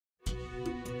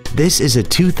This is a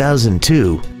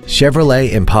 2002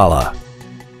 Chevrolet Impala.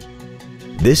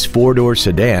 This four-door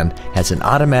sedan has an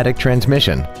automatic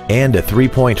transmission and a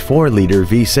 3.4-liter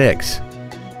V6.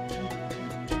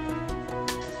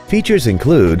 Features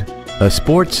include a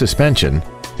sports suspension,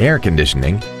 air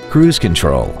conditioning, cruise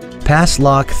control, pass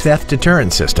lock theft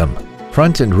deterrent system,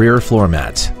 front and rear floor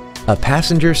mats, a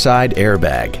passenger side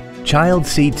airbag, child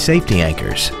seat safety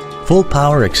anchors, full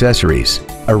power accessories,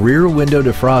 a rear window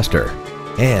defroster,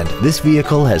 and this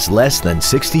vehicle has less than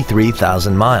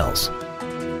 63,000 miles.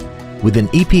 With an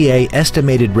EPA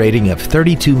estimated rating of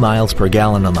 32 miles per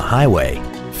gallon on the highway,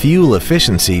 fuel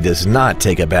efficiency does not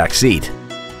take a back seat.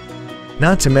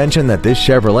 Not to mention that this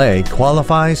Chevrolet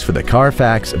qualifies for the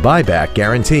Carfax buyback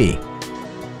guarantee.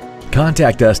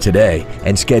 Contact us today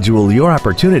and schedule your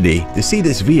opportunity to see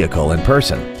this vehicle in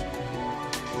person.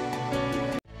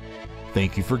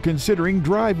 Thank you for considering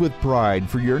Drive with Pride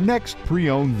for your next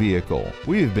pre-owned vehicle.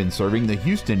 We have been serving the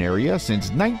Houston area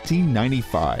since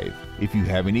 1995. If you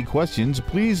have any questions,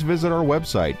 please visit our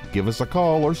website, give us a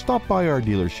call, or stop by our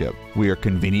dealership. We are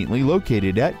conveniently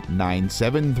located at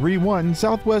 9731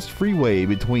 Southwest Freeway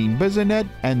between Bissonnet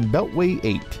and Beltway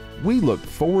 8. We look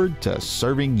forward to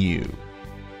serving you.